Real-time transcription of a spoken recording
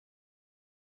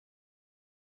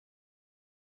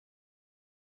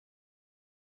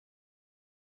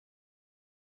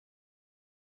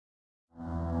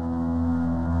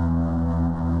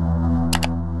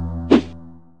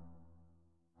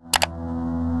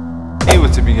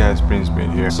what's up you guys,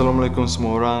 PrinceMeed here. Assalamualaikum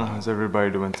semua orang. How's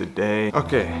everybody doing today?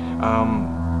 Okay, I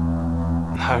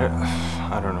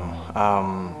don't know.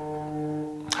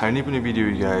 Hari ni punya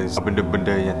video you guys,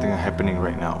 benda-benda yang tengah happening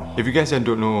right now. If you guys yang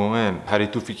don't know kan,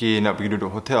 hari tu fikir nak pergi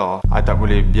duduk hotel, I tak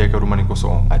boleh biarkan rumah ni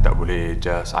kosong. I tak boleh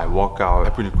just I walk out.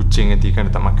 I punya kucing nanti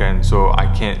kan tak makan, so I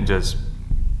can't just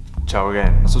ciao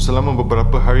kan. So selama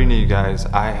beberapa hari ni guys,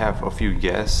 I have a few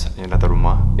guests yang datang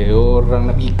rumah.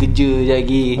 Orang nak pergi kerja je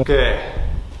lagi. Okay,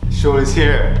 show is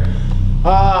here.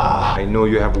 I know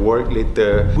you have work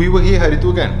later. We were here hari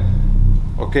tu kan.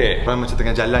 Okay, orang macam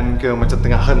tengah jalan ke, macam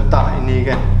tengah hentak ini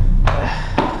kan.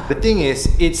 The thing is,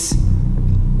 it's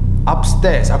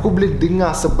upstairs. Aku boleh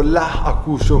dengar sebelah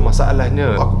aku show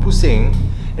masalahnya. Aku pusing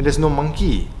and there's no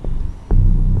monkey.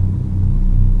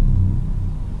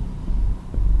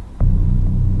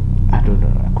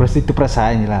 Aku rasa itu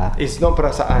perasaan je lah. It's not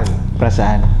perasaan.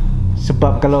 Perasaan.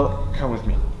 Sebab kalau come with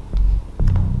me.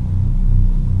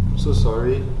 I'm so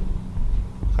sorry.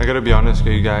 I gotta be honest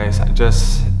with you guys.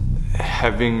 Just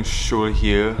having Shul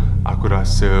here, aku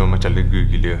rasa macam lega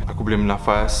gila. Aku boleh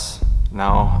bernafas.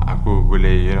 Now aku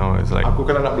boleh, you know, it's like aku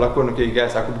kalau nak berlakon, okay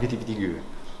guys, aku pergi TV3.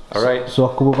 Alright. So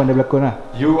aku pun pandai berlakon lah.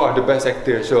 You are the best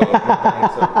actor, sure.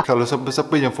 Kalau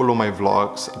siapa-siapa yang follow my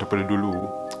vlogs daripada dulu,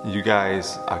 you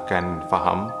guys akan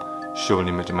faham Shul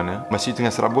ni macam mana. Masih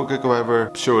tengah serabut ke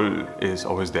whatever, Shul is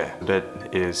always there. That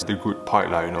is the good part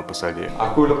lah, you know, pasal dia.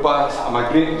 Aku lepas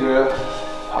maghrib je,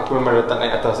 aku memang dah tak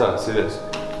naik atas lah, serious.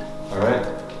 Alright.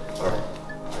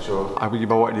 So aku pergi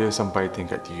bawa dia sampai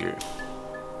tingkat 3.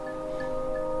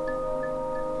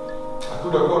 Aku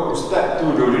dah call Ustaz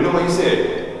tu, do you know what he said?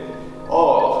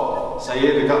 Oh,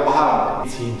 saya dekat faham.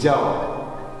 It's hijau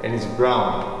and it's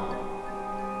brown.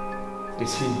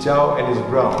 It's hijau and it's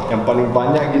brown. Yang paling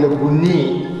banyak gila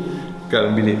bunyi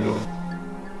dalam bilik tu.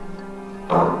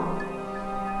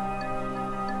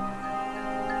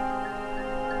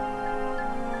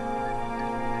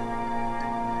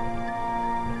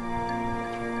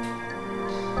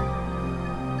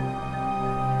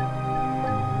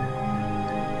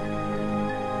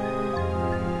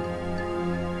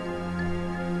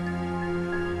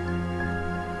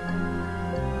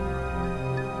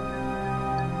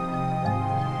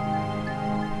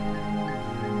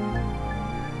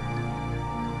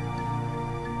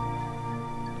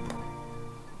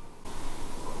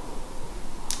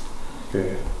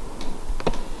 Okay.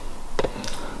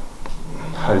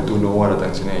 Hari tu Noah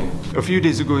datang sini. A few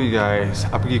days ago you guys,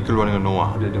 aku pergi keluar dengan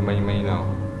Noah. Dia ada main-main tau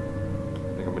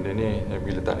dengan benda ni, yang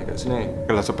pergi letak dekat sini.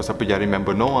 Kalau siapa-siapa yang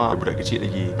remember Noah, budak kecil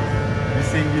lagi.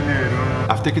 Bising gila tu.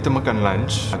 After kita makan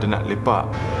lunch, ada nak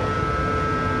lepak.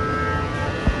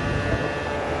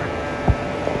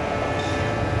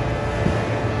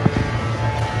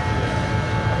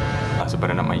 Sebab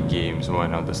dia nak main game semua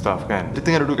and all the stuff kan. Dia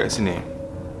tengah duduk kat sini.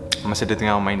 Masa dia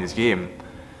tengah main this game,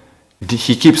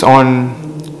 he keeps on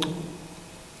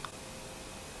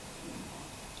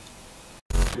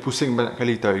dia pusing banyak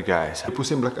kali tau you guys. Dia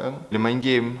pusing belakang, dia main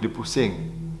game, dia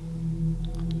pusing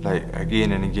like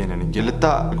again and again and again. Dia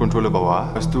letak controller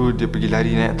bawah, lepas tu dia pergi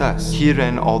lari naik atas. He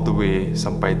ran all the way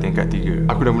sampai tingkat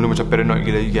 3. Aku dah mula macam paranoid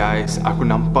gila you guys. Aku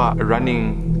nampak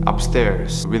running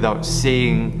upstairs without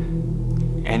saying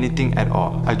anything at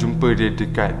all. I jumpa dia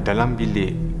dekat dalam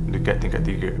bilik dekat tingkat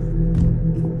 3.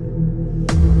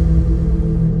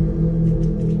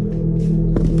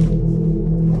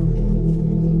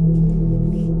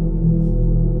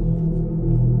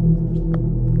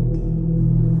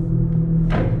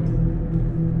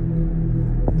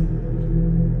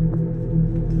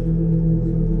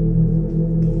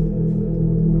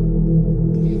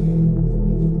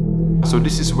 So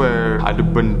this is where ada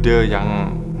benda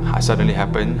yang suddenly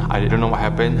happen. I don't know what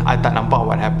happened. I tak nampak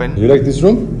what happened. You like this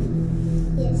room?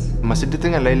 Yes. Masa dia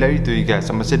tengah lari-lari tu you guys,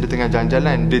 masa dia tengah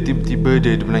jalan-jalan, dia tiba-tiba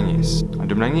dia menangis.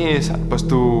 Dia menangis, lepas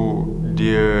tu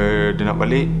dia nak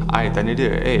balik. I tanya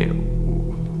dia,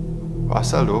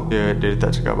 asal tu? Dia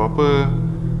tak cakap apa-apa.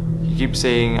 He keep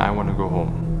saying, I want to go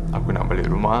home. Aku nak balik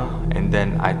rumah. And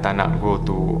then I tak nak go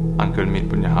to Uncle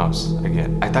Meed punya house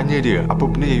again. I tanya dia, apa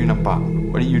benda yang you nampak?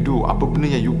 What did you do? Apa benda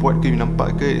yang you buat ke, you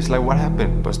nampak ke? It's like what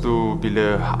happened? Lepas tu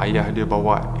bila ayah dia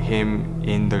bawa him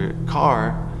in the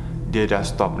car, dia dah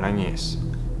stop menangis.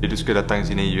 Dia suka datang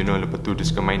sini, you know, lepas tu dia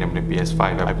suka main dengan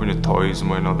PS5, I punya toys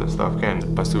semua and all that stuff kan.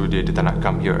 Lepas tu dia tak nak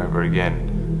come here ever again.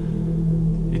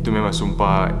 Itu memang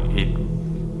sumpah,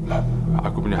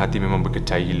 aku punya hati memang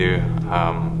berkecai gila.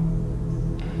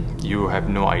 You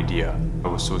have no idea. I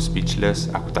was so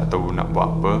speechless. Aku tak tahu nak buat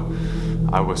apa.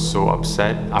 I was so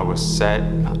upset. I was sad.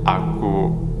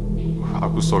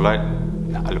 Aku solat.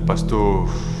 Lepas tu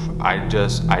I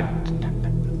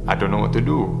I don't know what to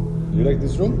do. You like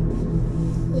this room?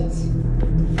 Yes.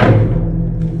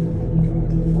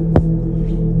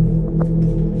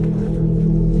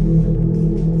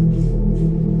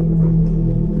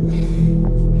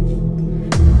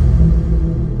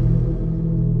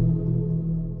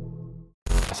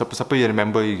 Siapa-siapa yang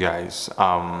remember you guys,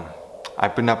 I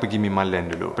pernah pergi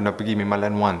Mimaland dulu. Pernah pergi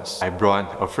Mimaland once. I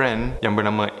brought a friend yang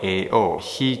bernama AO.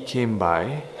 He came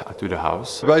by to the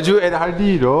house. Baju Ed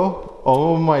Hardy doh.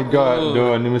 Oh my god,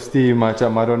 doh. Ni mesti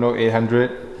macam I don't know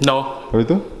 800. No. Apa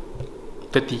tu?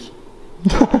 30.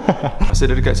 Masa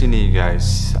dia dekat sini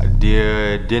guys,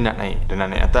 dia nak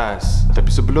naik atas.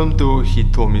 Tapi sebelum tu he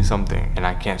told me something and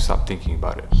I can't stop thinking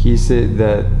about it. He said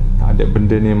that ada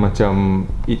benda ni macam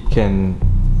it can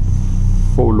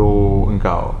follow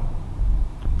engkau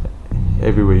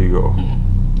everywhere you go.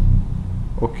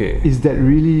 Okay, is that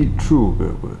really true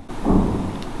ke apa?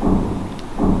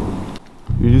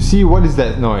 You see what is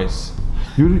that noise?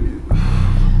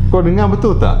 Kau dengar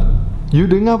betul tak? You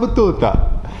dengar betul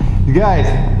tak? Guys,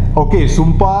 okay,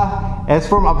 sumpah, as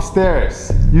from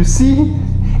upstairs, you see,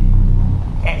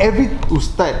 every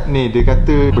ustaz ni dia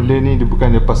kata benda ni dia bukan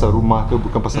dia pasal rumah ke,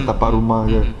 bukan pasal tapak rumah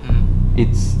ke.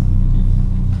 It's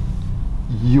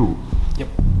you. Yep.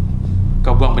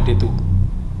 Kau buang benda tu.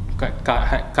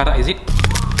 Karak, is it?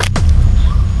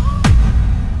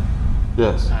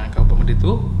 Yes. Kau buang benda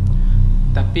tu.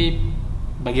 Tapi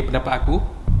bagi pendapat aku,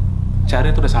 cara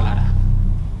tu dah salah dah.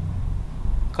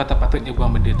 Kau tak patutnya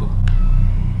buang benda tu.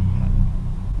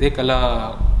 Dia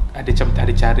kalau ada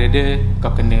cara dia,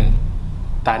 kau kena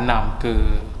tanam ke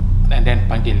and then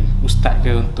panggil ustaz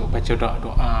ke untuk baca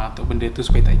doa untuk benda tu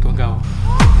supaya tak ikut kau.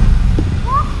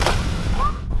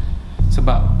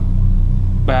 Sebab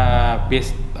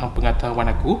based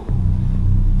pengetahuan aku,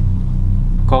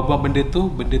 kau buang benda tu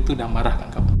dah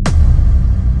marahkan kau.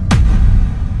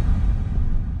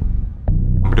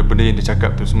 Benda-benda yang dia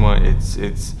cakap tu semua, it's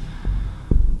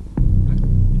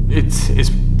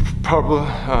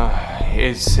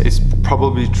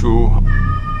probably true.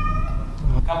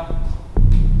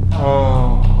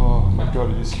 Oh my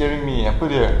god, you're scaring me. Apa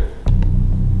dia?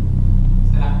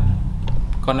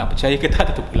 Kau nak percaya ke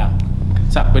tak, tu pulang.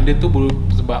 Sebab benda tu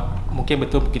sebab mungkin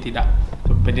betul, mungkin tidak.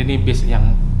 Benda ni base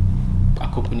yang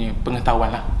aku punya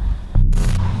pengetahuan lah.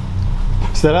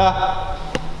 Salah.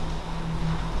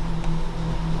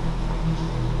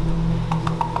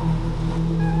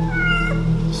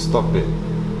 Stop it.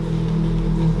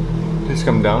 Please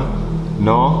come down.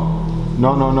 No.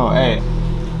 Hey,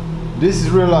 this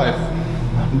is real life.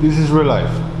 This is real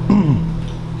life.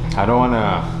 I don't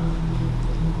wanna.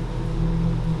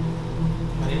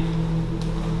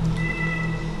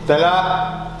 Stella.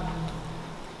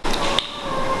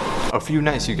 A few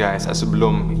nights you guys,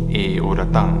 sebelum AO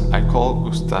datang, I called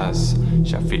Ustaz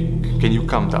Shafiq. Can you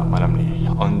come tak malam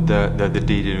ni? On the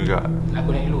day dia juga.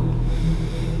 Aku naik dulu.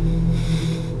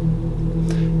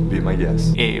 Be my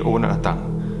guest. AO nak datang.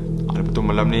 Lepas tu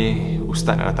malam ni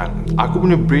Ustaz nak datang. Aku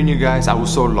punya brain you guys, I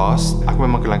was so lost. Aku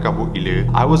memang kelang kabut gila.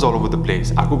 I was all over the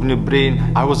place. Aku punya brain,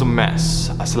 I was a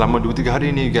mess. Selama 2-3 hari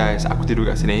ni guys, aku tidur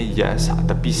kat sini. Yes,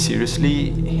 tapi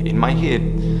seriously, in my head,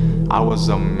 I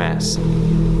was a mess.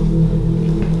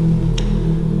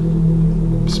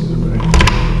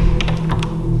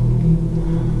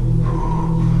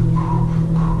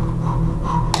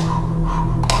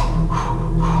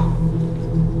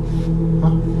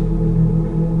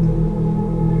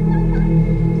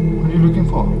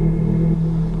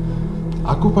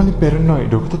 Aku paling paranoid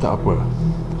doh, betul tak apa?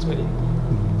 Sebab dia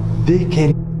They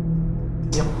can.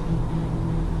 Yep.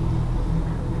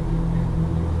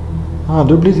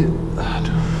 Dia boleh.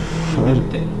 Aduh.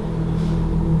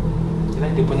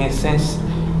 Dia punya sense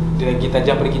dia lagi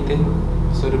tajam pada kita.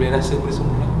 So dia boleh rasa benda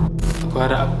semua. Aku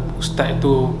harap ustaz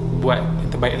itu buat yang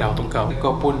terbaik lah untuk kau.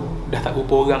 Kau pun dah tak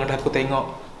berapa orang dah aku tengok.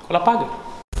 Kau lapar ke?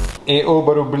 AO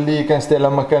baru belikan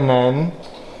Stella makanan.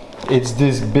 It's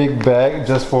this big bag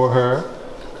just for her.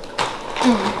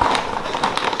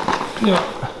 Yeah.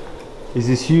 It's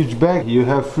this huge bag. You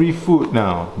have free food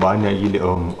now. Banyak gila.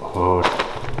 Oh.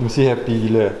 Mesti happy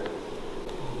gila.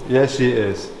 Yes, she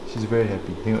is. She's very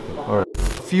happy. Tengok tu. Alright.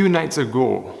 A few nights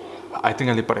ago, I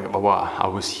tengah lepak dekat bawah. I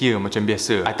was here macam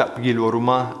biasa. I tak pergi luar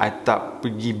rumah. I tak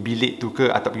pergi bilik tu ke.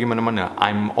 I tak pergi mana-mana.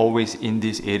 I'm always in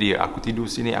this area. Aku tidur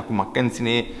sini. Aku makan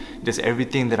sini. Just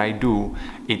everything that I do,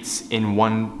 it's in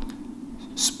one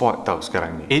spot tau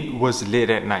sekarang ni. It was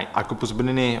late at night. Aku post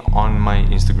benda ni on my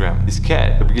Instagram. This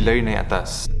cat, dia pergi lari naik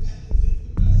atas.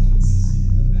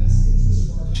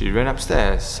 She ran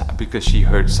upstairs because she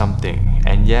heard something.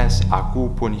 And yes, aku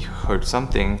pun heard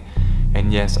something. And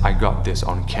yes, I got this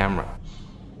on camera.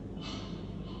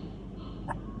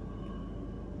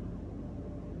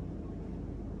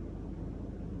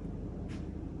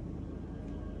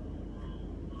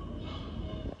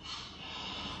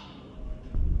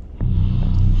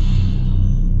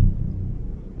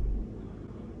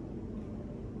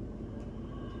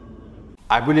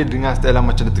 I boleh dengar Stella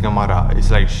macam dia tengah marah.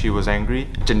 It's like she was angry.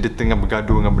 Macam dia tengah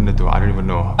bergaduh dengan benda tu. I don't even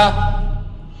know.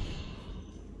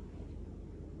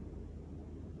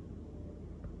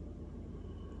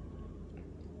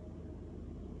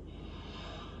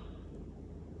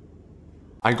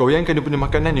 I goyangkan dia punya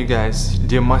makanan, you guys.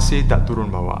 Dia masih tak turun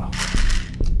bawah.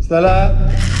 Stella.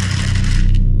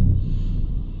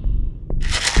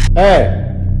 Hey.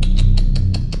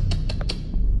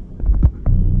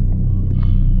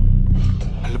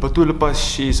 Lepas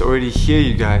she's already here,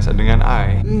 you guys, dengan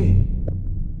I. Hey.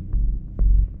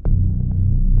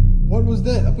 What was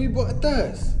that? Apa you buat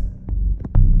atas?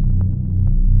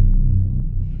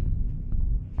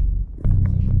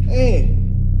 Hey.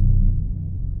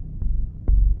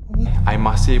 I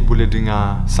masih boleh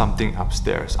dengar something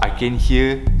upstairs. I can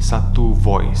hear satu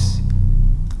voice.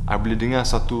 I boleh dengar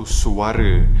satu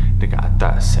suara dekat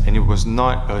atas. And it was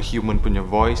not a human punya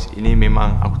voice. Ini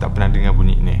memang aku tak pernah dengar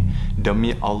bunyi ni.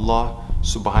 Demi Allah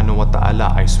Subhanahu wa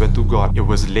ta'ala, I swear to God, it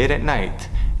was late at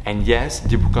night. And yes,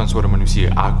 dia bukan suara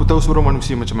manusia. Aku tahu suara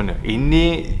manusia macam mana.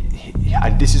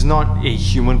 This is not a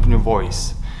human punya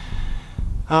voice.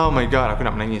 Oh my God, aku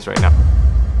nak menangis right now.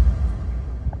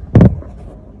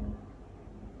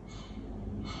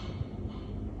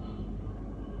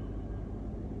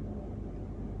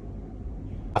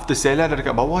 After Stella dah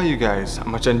dekat bawah, you guys,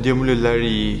 macam dia mula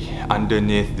lari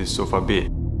underneath the sofa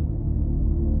bed.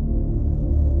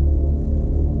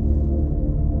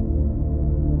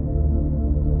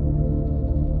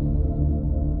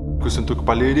 Aku sentuh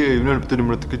kepala dia, lepas tu dia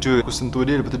mula terkejut. Aku sentuh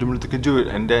dia, lepas tu dia mula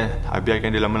terkejut. And then I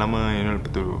biarkan dia lama-lama,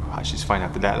 lepas tu she's fine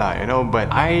after that lah,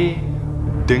 But I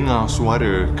dengar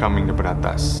suara coming daripada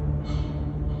atas.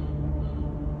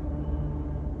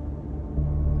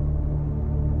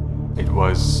 It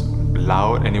was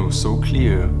loud and it was so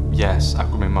clear. Yes,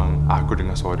 aku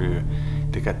dengar suara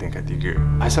dekat tingkat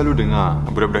 3. I selalu dengar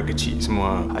budak-budak kecil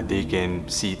semua, they can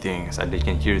see things, they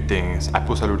can hear things. I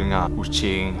pun selalu dengar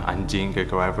kucing, anjing ke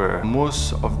whatever.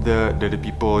 Most of the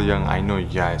people yang I know,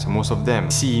 guys, most of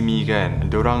them see me kan.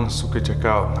 Diorang suka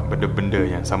cakap benda-benda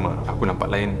yang sama. Aku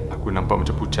nampak lain, aku nampak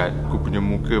macam pucat, aku punya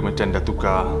muka macam dah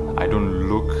tukar, I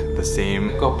don't look the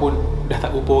same. Kau pun dah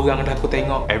tak berapa orang dah aku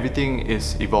tengok. Everything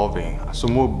is evolving.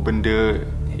 Semua benda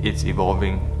it's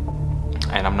evolving.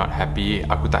 And I'm not happy.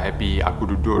 Aku tak happy. Aku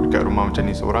duduk dekat rumah macam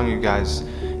ni seorang, you guys.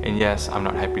 And yes, I'm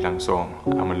not happy langsung.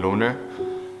 I'm a loner.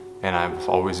 And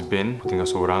I've always been. Aku tinggal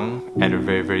seorang. At a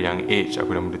very very young age,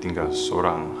 aku dah mula tinggal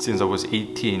seorang. Since I was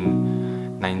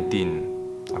 18,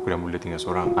 19, aku dah mula tinggal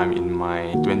seorang. I'm in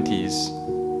my 20s.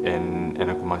 And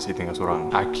aku masih tinggal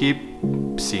seorang. I keep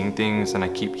seeing things and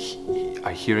I keep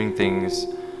hearing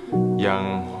things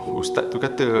yang Ustaz tu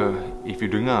kata, if you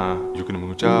dengar, you kena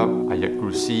mengucap ayat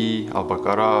kursi,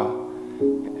 Al-Baqarah.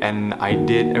 And I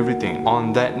did everything.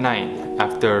 On that night,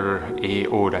 after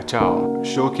AO dah ciao,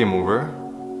 show came over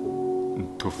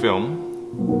to film.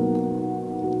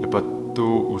 Lepas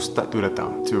tu Ustaz tu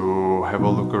datang to have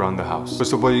a look around the house.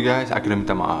 First of all, you guys, aku kena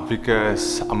minta maaf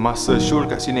because masa show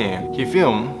kat sini, he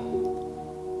film,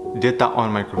 dia tak on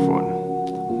microphone.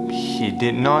 He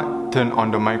did not turn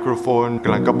on the microphone.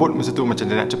 Kelang kabut masa tu macam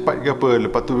dia nak cepat ke apa.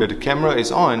 Lepas tu the camera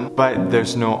is on but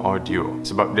there's no audio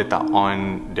sebab dia tak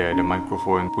on the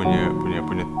microphone punya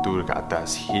tu dekat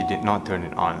atas. He did not turn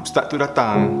it on. Ustaz tu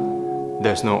datang,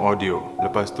 there's no audio.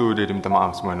 Lepas tu dia minta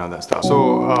maaf semua and all that stuff.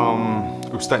 So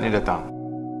Ustaz ni datang.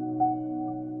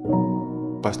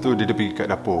 Lepas tu dia pergi kat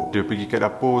dapur. Dia pergi kat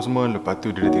dapur semua. Lepas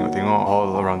tu dia tengok-tengok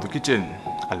all around the kitchen.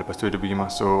 Lepas tu dia pergi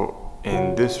masuk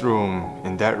in this room,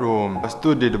 in that room. Lepas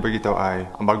tu dia bagi tahu I,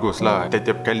 baguslah,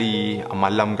 tiap-tiap kali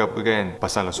malam ke apa kan,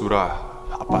 pasanglah surah.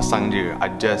 Pasang je,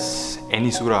 just any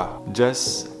surah,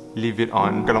 just leave it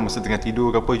on. Kalau masa tengah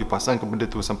tidur ke apa, you pasang ke benda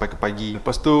tu sampai ke pagi.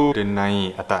 Lepas tu dia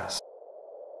naik atas.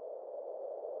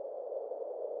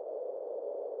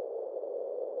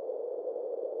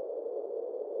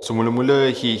 So mula-mula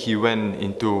he went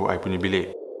into I punya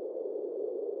bilik.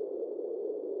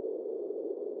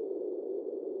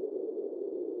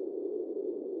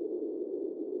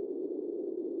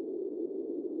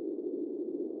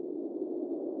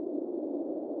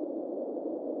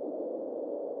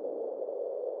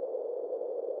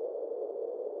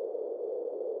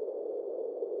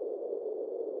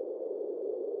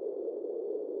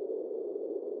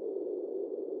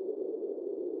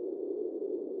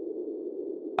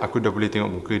 Aku dah boleh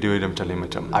tengok muka dia macam lain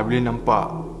macam. I boleh nampak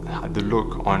the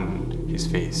look on his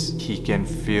face. He can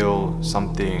feel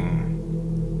something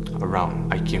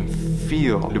around. I can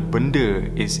feel the benda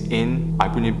is in I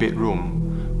punya bedroom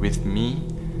with me,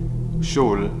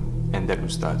 Syul, and that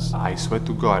Ustaz. I swear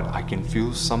to God, I can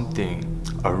feel something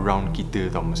around kita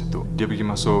tau masa tu. Dia pergi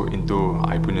masuk into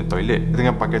I punya toilet. Dia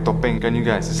tengah pakai topeng kan you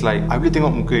guys. It's like I boleh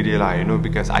tengok muka dia lah, you know,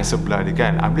 because I sebelah dia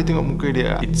kan. I boleh tengok muka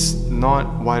dia. It's not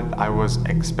what I was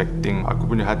expecting. Aku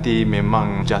punya hati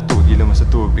memang jatuh gila masa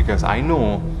tu, because I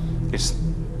know it's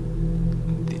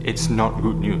not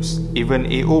good news. Even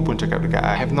AO pun cakap dekat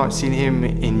I have not seen him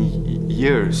in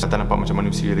years. Tak nampak macam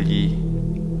manusia lagi.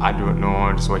 I don't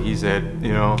know, that's what he said,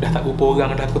 you know. Dah tak berapa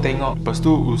orang dah aku tengok. Lepas tu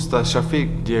Ustaz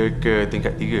Shafiq dia ke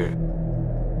tingkat 3.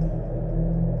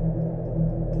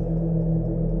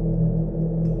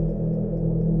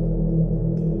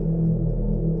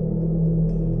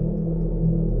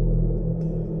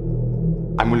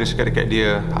 I mula cakap dekat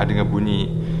dia, I dengar bunyi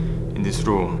in this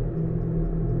room.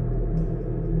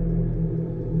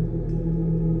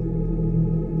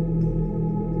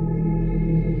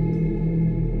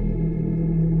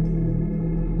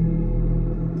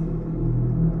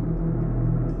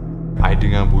 I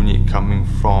dengar bunyi coming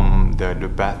from the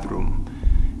bathroom,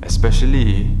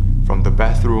 especially from the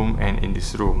bathroom and in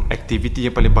this room.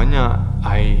 Aktiviti yang paling banyak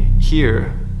I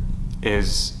hear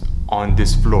is on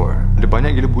this floor. Ada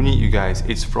banyak gila bunyi you guys.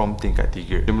 It's from tingkat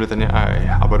 3. Dia mula tanya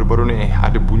baru-baru ni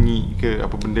ada bunyi ke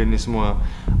apa benda ni semua.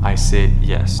 I said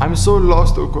yes. I'm so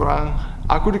lost tu korang.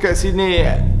 Aku dekat sini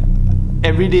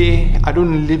every day. I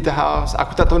don't leave the house.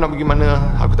 Aku tak tahu nak pergi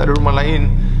mana. Aku tak ada rumah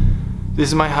lain.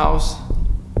 This is my house.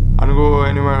 I don't go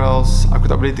anywhere else. Aku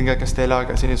tak boleh tinggalkan Stella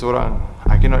kat sini seorang.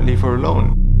 I cannot leave her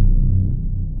alone.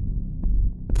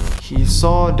 He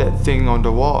saw that thing on the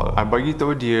wall. I bagi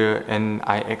tahu dia and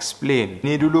I explain.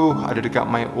 Ni dulu ada dekat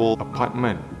my old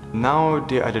apartment. Now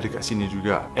dia ada dekat sini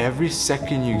juga. Every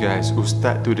second you guys,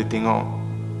 Ustaz tu dia tengok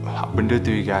benda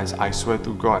tu you guys. I swear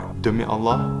to God, demi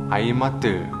Allah, air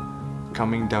mata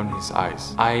coming down his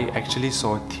eyes. I actually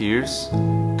saw tears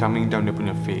coming down dia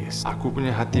punya face. Aku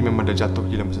punya hati memang dah jatuh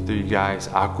gila masa tu you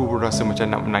guys. Aku pun rasa macam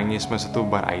nak menangis masa tu,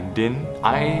 but I didn't.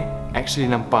 I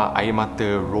actually nampak air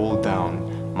mata roll down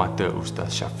mata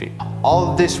Ustaz Shafiq.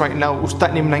 All this right now,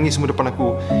 Ustaz ni menangis semua depan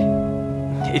aku.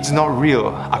 It's not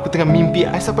real. Aku tengah mimpi.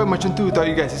 I sampai macam tu tau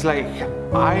you guys. It's like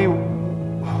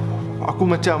aku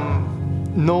macam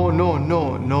No,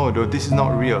 this is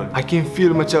not real. I can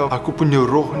feel macam aku punya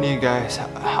roh ni guys,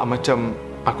 macam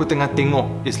aku tengah tengok.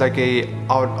 It's like a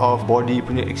out of body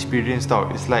punya experience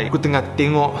tau. It's like aku tengah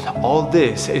tengok all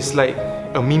this. It's like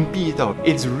a mimpi tau.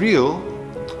 It's real,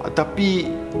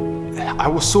 tapi I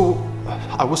was so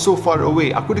far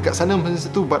away. Aku dekat sana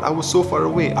masa tu, but I was so far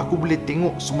away. Aku boleh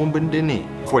tengok semua benda ni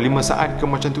for 5 saat ke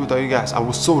macam tu tau you guys. I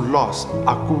was so lost.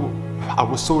 I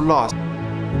was so lost.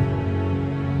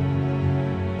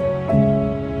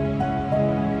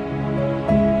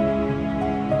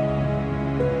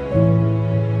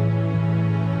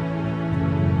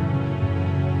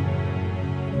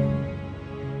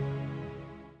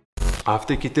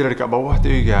 After kita dah dekat bawah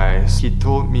tu you guys, he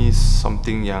told me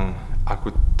something yang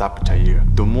aku tak percaya.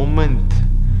 The moment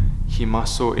he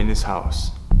masuk in his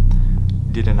house,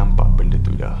 dia dah nampak benda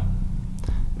tu dah.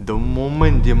 The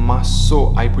moment dia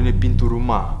masuk I punya pintu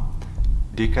rumah,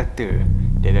 dia kata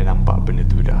dia dah nampak benda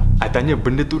tu dah. I tanya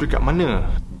benda tu dekat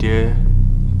mana, dia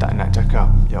tak nak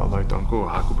cakap. Ya Allah tuanku,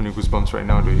 aku punya goosebumps right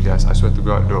now though you guys. I swear to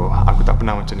God though, aku tak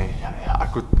pernah macam ni.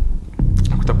 Aku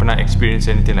tak pernah experience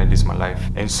anything like this in my life.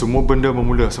 And semua benda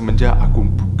bermula semenjak aku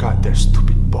buka that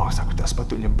stupid box. Aku tak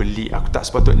sepatutnya beli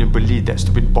that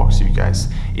stupid box you guys.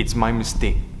 It's my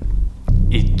mistake.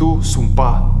 Itu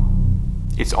sumpah,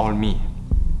 it's all me.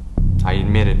 I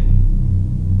admit it.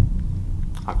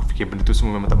 Aku fikir benda tu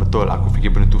semua memang tak betul. Aku fikir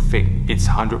benda tu fake. It's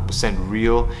 100%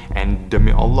 real. And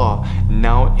demi Allah,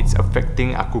 now it's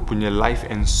affecting aku punya life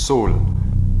and soul.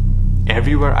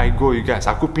 Everywhere I go you guys,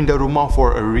 aku pindah rumah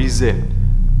for a reason.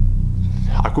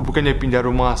 Aku bukannya pindah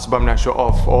rumah sebab nak show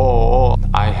off.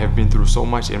 I have been through so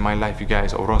much in my life you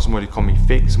guys. Orang semua they call me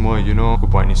fake semua, you know. Aku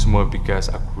buat ni semua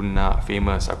because aku nak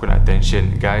famous, aku nak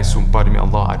attention. Guys, sumpah demi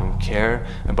Allah, I don't care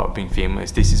about being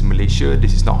famous. This is Malaysia,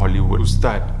 this is not Hollywood.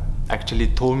 Ustaz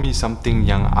actually told me something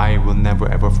yang I will never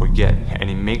ever forget, and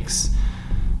it makes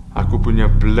aku punya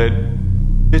blood.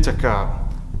 Dia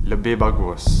cakap lebih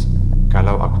bagus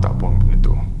kalau aku tak buang benda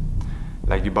tu.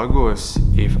 Lagi bagus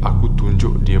if aku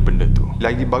tunjuk dia benda tu.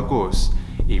 Lagi bagus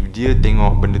if dia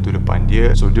tengok benda tu depan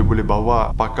dia, so dia boleh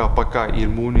bawa pakar-pakar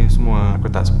ilmu ni semua. Aku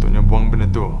tak sepatutnya buang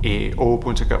benda tu. AO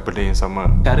pun cakap benda yang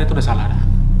sama. Cara tu dah salah dah.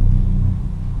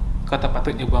 Kau tak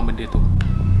patutnya buang benda tu.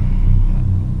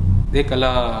 Dia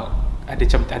kalau ada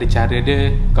cara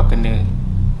dia, kau kena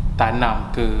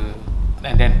tanam ke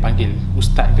and then panggil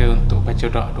ustaz ke untuk baca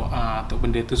doa-doa untuk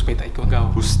benda tu supaya tak ikut kau.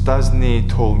 Ustaz ni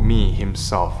told me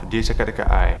himself. Dia cakap dekat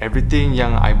I, everything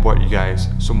yang I buat you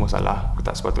guys semua salah. Aku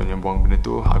tak sepatutnya buang benda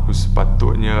tu. Aku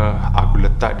sepatutnya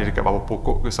letak dia dekat bawah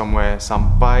pokok ke somewhere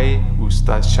sampai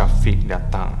Ustaz Shafiq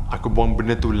datang. Aku buang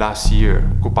benda tu last year.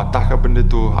 Aku patahkan benda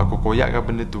tu, aku koyakkan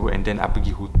benda tu, and then I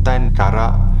pergi hutan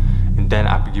Karak, and then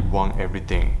I pergi buang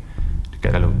everything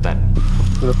dekat dalam hutan.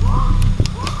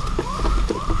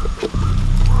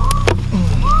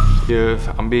 Dia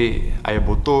ambil air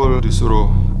botol, dia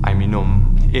suruh I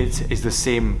minum. It's the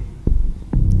same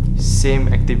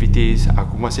activities.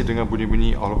 Aku masih dengar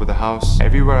bunyi-bunyi all over the house.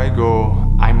 Everywhere I go,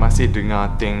 I masih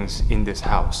dengar things in this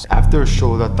house. After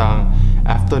show datang,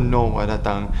 after Noah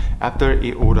datang, after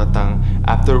EO datang,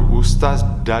 after Ustaz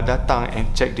dah datang and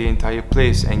check the entire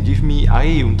place and give me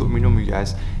air untuk minum, you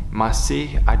guys,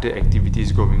 masih ada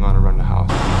activities going on around the house.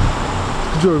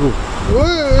 Kejut aku.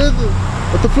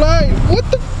 Butterfly. What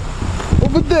the?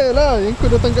 Over there lah. Yang kau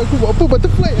datang kat aku buat apa?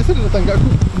 Butterfly asal dia datang kat aku?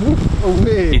 Move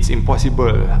away. It's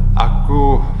impossible.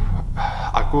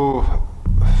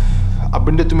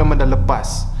 Benda tu memang dah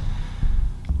lepas.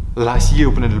 Last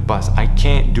year pun dah lepas. I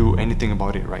can't do anything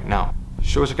about it right now.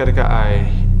 Show cakap dekat I,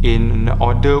 in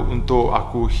order untuk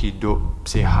aku hidup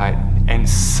sihat and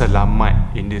selamat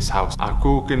in this house,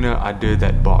 aku kena ada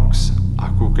that box.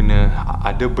 Aku kena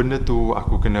ada benda tu.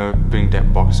 Aku kena bring that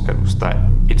box kat Ustaz.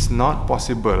 It's not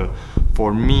possible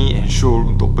for me and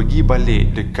Syul untuk pergi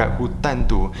balik dekat hutan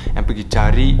tu and pergi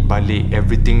cari balik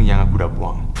everything yang aku dah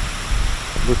buang.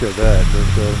 Look at that,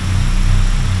 betul.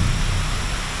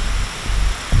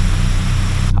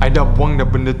 I dah buang dah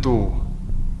benda tu.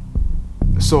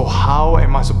 So how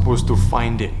am I supposed to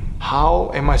find it? How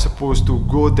am I supposed to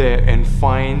go there and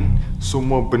find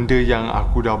semua benda yang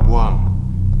aku dah buang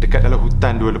dekat dalam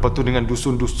hutan tu? Lepas tu dengan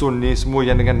dusun-dusun ni semua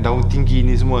yang dengan daun tinggi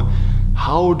ni semua,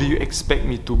 how do you expect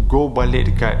me to go balik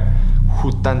dekat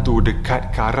hutan tu, dekat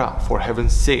Karak, for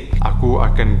heaven's sake? Aku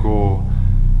akan go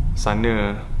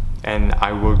sana and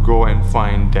I will go and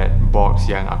find that box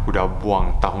yang aku dah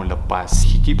buang tahun lepas.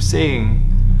 He keeps saying,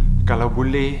 kalau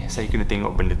boleh saya kena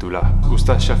tengok benda tu lah.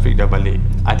 Ustaz Shafiq dah balik.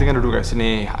 I tengah duduk kat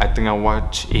sini, I tengah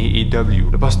watch AEW.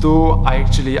 Lepas tu I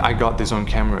got this on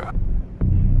camera.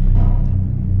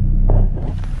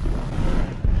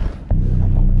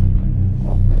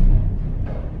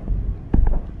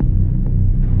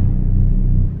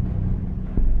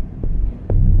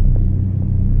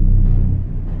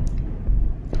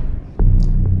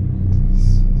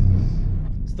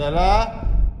 Stella?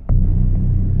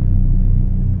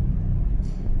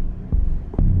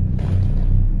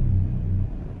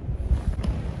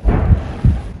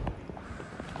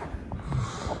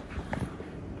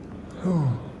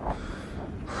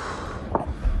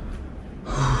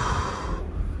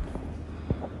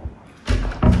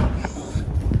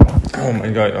 Oh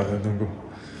my god, Allah, tunggu.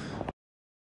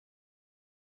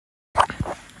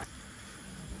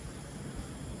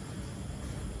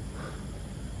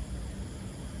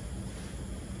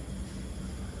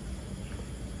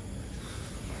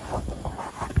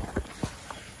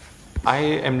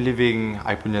 I am living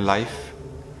I punya life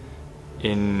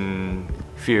in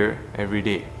fear every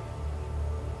day.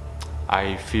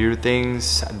 I fear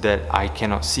things that I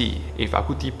cannot see. If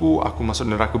aku tipu, aku masuk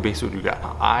neraka besok juga.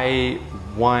 I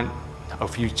want a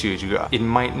future juga. It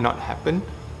might not happen,